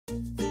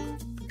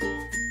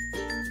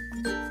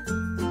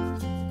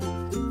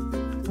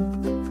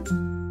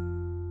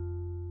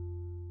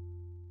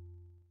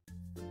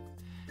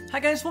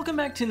guys, welcome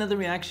back to another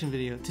reaction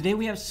video. Today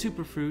we have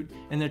Superfruit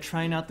and they're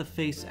trying out the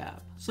Faceapp.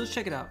 So let's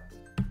check it out.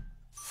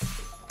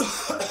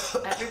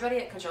 Everybody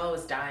at Coachella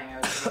was dying. I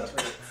was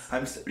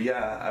reading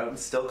tweets. I'm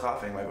still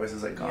coughing. My voice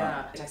is like gone.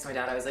 Yeah. I texted my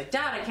dad. I was like,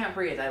 Dad, I can't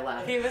breathe. I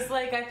left. He was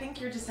like, I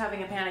think you're just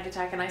having a panic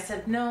attack. And I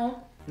said,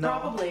 no,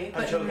 probably. I'm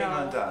but choking no,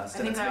 on dust. I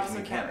think I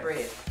also can't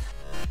breathe.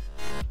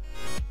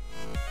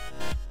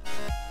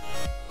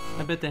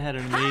 I bet they had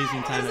an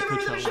amazing time at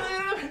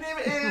Coachella. My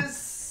name is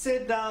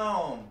Sit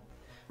Down.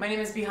 My name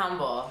is Be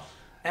Humble.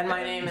 And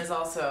my name is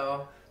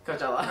also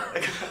Coachella.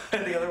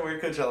 The other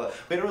word, Coachella.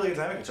 We had a really good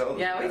time at Coachella.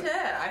 Yeah, we did.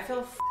 I feel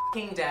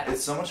f***ing dead.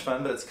 It's so much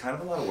fun, but it's kind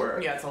of a lot of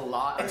work. Yeah, it's a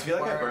lot. I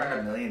feel like I burned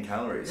 1 million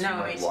calories from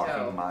like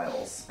walking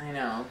miles. I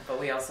know, but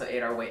we also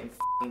ate our weight in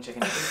f***ing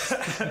chicken.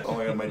 Oh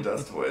my god, my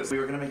dust voice. We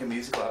were gonna make a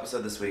musical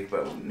episode this week,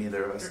 but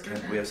neither of us can.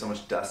 We have so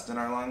much dust in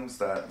our lungs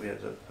that we had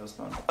to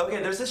postpone.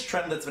 Okay, there's this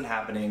trend that's been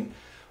happening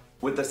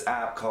with this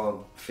app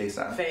called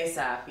Faceapp.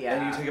 Faceapp, yeah.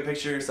 And you take a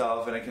picture of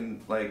yourself and it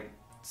can like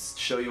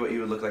show you what you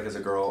would look like as a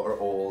girl or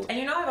old. And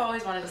you know I've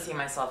always wanted to see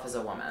myself as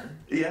a woman.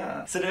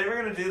 Yeah. So today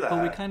we're gonna do that.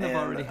 But we kind of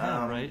already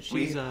have, right?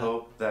 We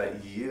hope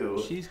that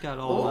you... She's got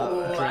all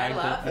I dragged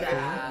love up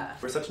that.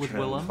 We're such with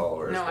trend Willem?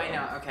 followers. No, I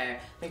know. Okay.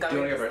 Thank God do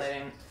you want to we're go first?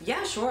 lighting.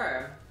 Yeah,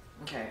 sure.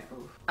 Okay.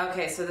 Ooh.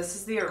 Okay, so this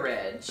is the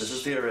orig. This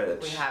is the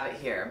orig. We have it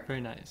here.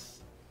 Very nice.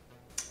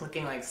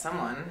 Looking like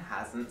someone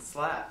hasn't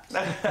slept.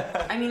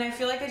 I mean, I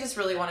feel like I just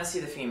really want to see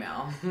the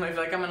female. I feel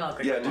like I'm gonna look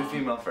like yeah, do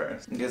female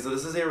first. Okay, so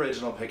this is the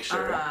original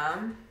picture.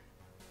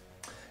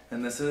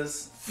 And this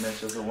is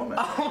Mitch as a woman.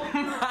 Oh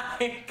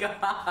my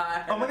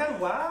god. Oh my god,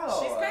 wow.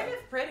 She's kind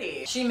of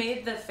pretty. She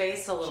made the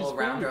face a little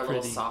rounder, a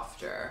little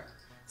softer.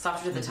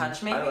 Softer to the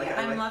touch, maybe?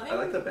 I'm loving I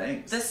like the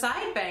bangs. The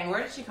side bang,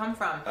 where did she come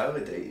from? I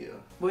would date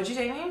you. Would you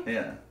date me?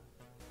 Yeah.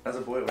 As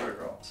a boy or a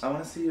girl. I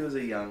want to see you as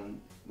a young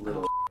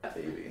little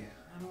baby.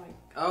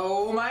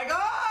 Oh my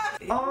god!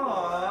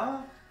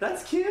 Aww,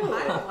 that's cute.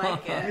 I don't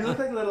like it. You look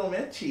like little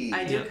Mitchie.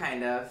 I do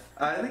kind of.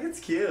 I think it's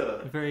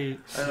cute. Very.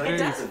 It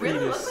does really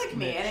look like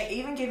me, and it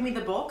even gave me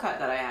the bowl cut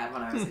that I had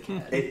when I was a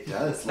kid. It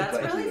does look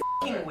like That's really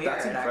f***ing weird.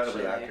 That's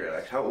incredibly actually.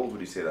 accurate. How old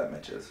would you say that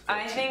Mitch is? 14?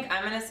 I think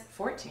I'm gonna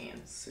 14.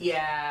 16.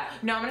 Yeah.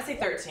 No, I'm gonna say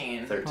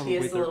 13. 13. He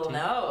has the little 13.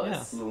 nose.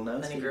 Yeah. Little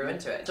nose. Then he grew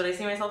into it. Should I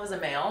see myself as a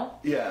male?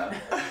 Yeah.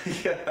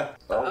 Yeah.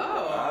 Oh,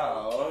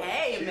 wow.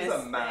 Okay, She's Miss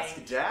a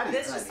masked daddy.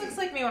 This just looks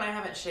like me when I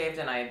haven't shaved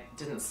and I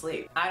didn't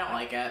sleep. I don't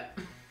like it.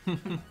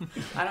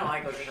 I don't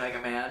like looking like a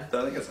man.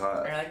 I think it's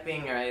hot. I like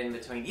being right in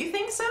between. You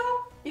think so?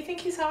 You think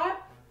he's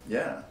hot?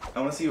 Yeah. I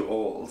want to see you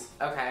old.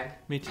 Okay.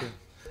 Me too.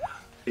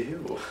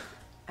 Ew.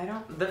 I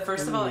don't.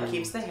 First of all, it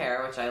keeps the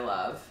hair, which I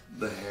love.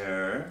 The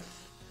hair.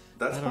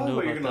 That's I don't probably know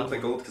what you're about gonna look that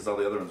like one. old because all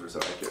the other ones were so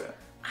accurate.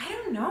 I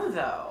don't know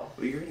though.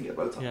 Well, you're gonna get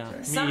Botox, Yeah.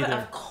 right? Me either.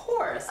 Of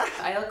course.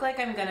 I look like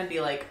I'm gonna be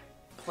like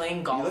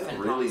playing golf look in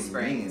really Palm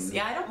Springs. mean.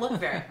 Yeah, I don't look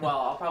very well.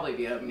 I'll probably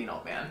be a mean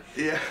old man.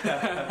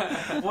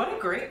 Yeah. What a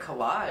great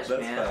collage,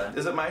 That's man. fun.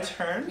 Is it my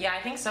turn? Yeah,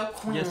 I think so.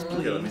 Yes, Okay,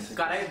 let me please. see.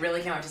 God, I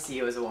really can't wait to see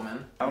you as a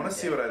woman. I want to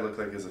see what I look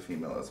like as a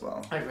female as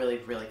well. I really,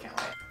 really can't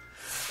wait.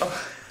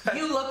 Oh.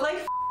 You look like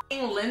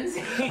f***ing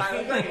Lindsay. I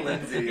look like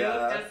Lindsay, You yeah.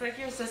 look just like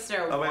your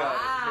sister. Oh my wow.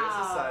 god, here's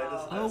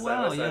a Oh side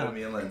wow, by side yeah. of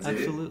me and Lindsay.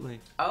 Absolutely.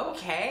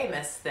 Okay,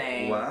 Miss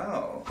Thing.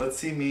 Wow. Let's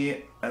see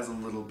me as a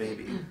little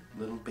baby.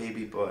 Little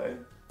baby boy.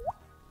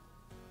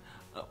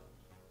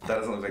 That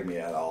doesn't look like me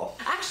at all.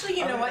 Actually,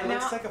 you know what It now?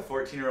 looks like a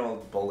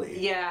 14-year-old bully.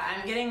 Yeah,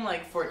 I'm getting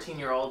like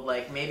 14-year-old,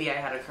 like maybe I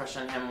had a crush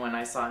on him when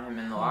I saw him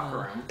in the locker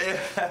room.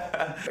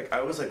 Like,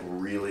 I was like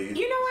really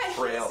You know what?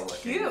 frail He's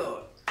looking.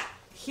 cute.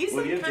 He's Would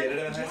like you have kind dated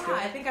him in high school?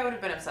 Yeah, I think I would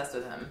have been obsessed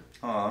with him.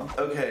 Aw.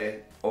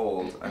 Okay,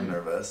 old. I'm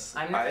nervous.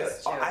 I'm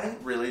nervous, too. I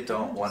really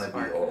don't want to be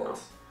Spark. old.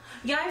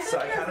 Yeah, I feel So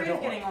like I you're kind afraid of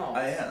of don't getting want. old.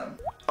 I am.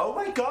 Oh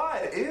my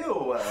god,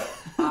 ew.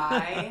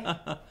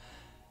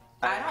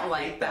 I don't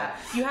like that.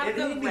 You have It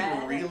the made me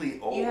red, really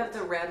old. You have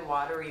the red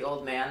watery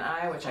old man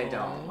eye, which I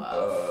don't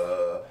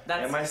love.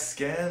 That's- and my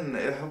skin,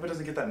 I hope it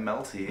doesn't get that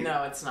melty.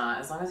 No, it's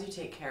not. As long as you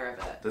take care of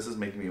it. This is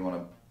making me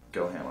want to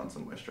go ham on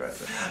some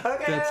moisturizer.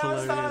 Okay, That's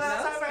let's start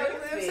hilarious. my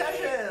weekly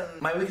obsession.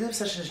 My weekly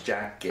obsession is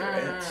Jack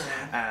Garrett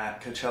at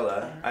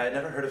Coachella. I had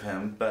never heard of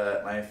him,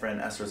 but my friend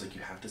Esther was like,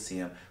 you have to see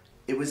him.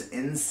 It was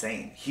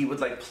insane. He would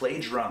like play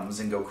drums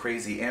and go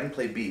crazy and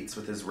play beats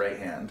with his right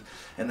hand.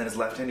 And then his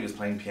left hand he was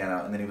playing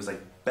piano, and then he was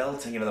like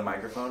belting into the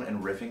microphone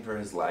and riffing for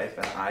his life.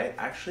 And I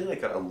actually like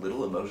got a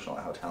little emotional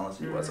at how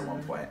talented he was at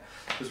one point.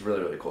 It was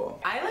really, really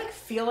cool. I like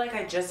feel like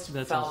I just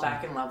That's fell awesome.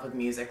 back in love with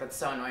music. That's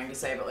so annoying to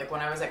say, but like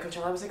when I was at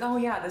Coachella, I was like, oh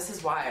yeah, this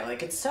is why.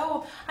 Like it's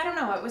so, I don't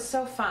know, it was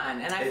so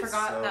fun. And I It's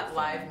forgot so that fun.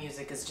 live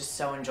music is just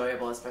so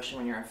enjoyable, especially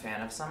when you're a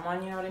fan of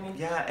someone, you know what I mean?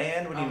 Yeah,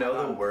 and when you Oh know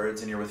my the God.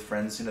 words and you're with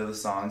friends who know the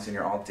songs and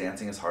you're all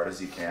dancing as hard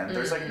as you can,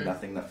 there's like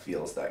nothing that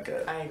feels that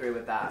good. I agree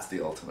with that. It's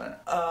the ultimate.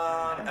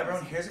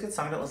 Everyone, here's a good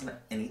song. Don't listen to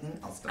anything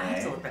else today. I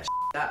have to look that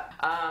up.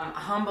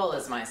 Humble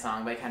is my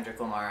song by Kendrick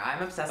Lamar.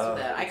 I'm obsessed with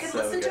it. I could so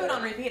listen to good. it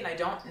on repeat and I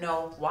don't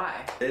know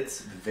why.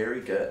 It's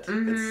very good.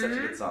 It's such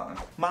a good song.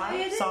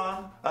 My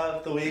song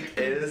of the week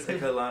is a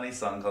Kehlani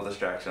song called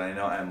Distraction. I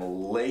know I'm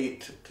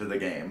late to the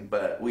game,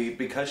 but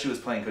because she was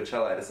playing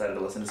Coachella, I decided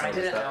to listen to some of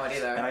her stuff. I didn't know it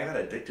either. And I got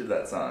addicted to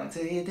that song.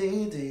 Do you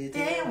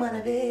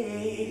wanna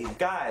be?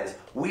 Guys,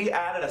 we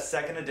added a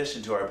second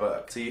edition to our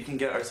book. So you can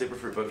get our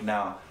Superfruit book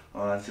now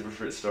on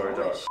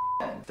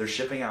superfruitstore.com. They're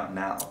shipping out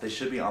now. They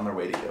should be on their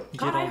way to you.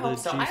 God, I hope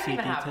so. I don't juicy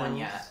even have one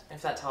details. yet,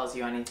 if that tells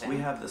you anything. We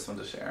have this one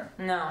to share.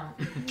 No,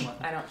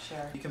 I don't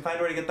share. You can find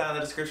where to get that in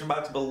the description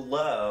box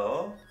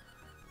below.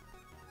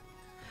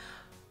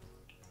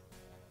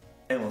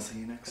 And we'll see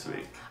you next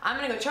week. I'm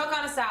gonna go choke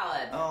on a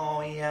salad.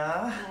 Oh,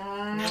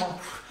 yeah?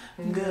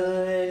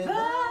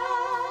 Goodbye.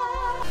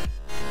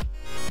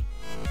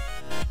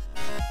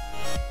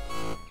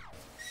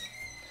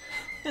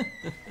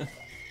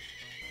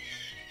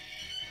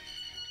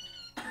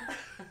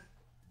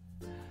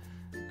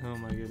 Oh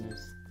my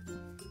goodness.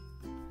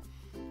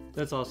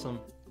 That's awesome.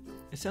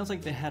 It sounds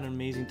like they had an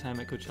amazing time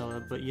at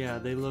Coachella, but yeah,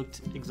 they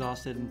looked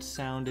exhausted and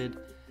sounded,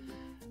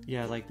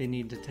 yeah, like they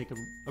need to take a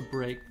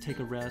break, take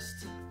a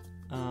rest.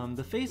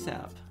 The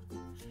Faceapp,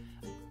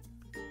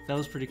 that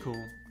was pretty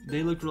cool.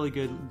 They looked really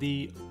good.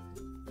 The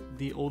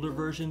older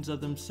versions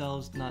of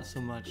themselves, not so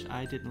much.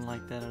 I didn't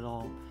like that at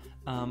all.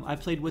 I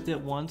played with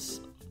it once,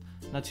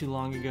 not too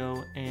long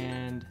ago,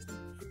 and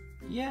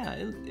yeah,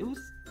 it was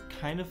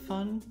kind of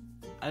fun.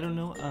 I don't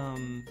know,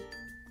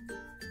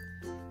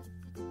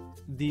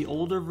 the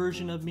older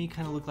version of me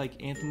kind of looked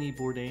like Anthony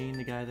Bourdain,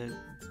 the guy that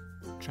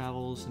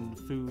travels and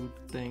food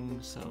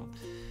things, so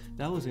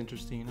that was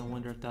interesting. I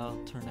wonder if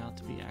that'll turn out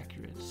to be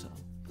accurate, so.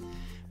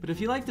 But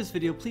if you like this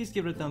video, please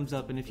give it a thumbs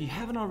up, and if you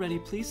haven't already,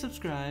 please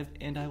subscribe,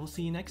 and I will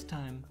see you next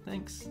time.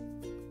 Thanks.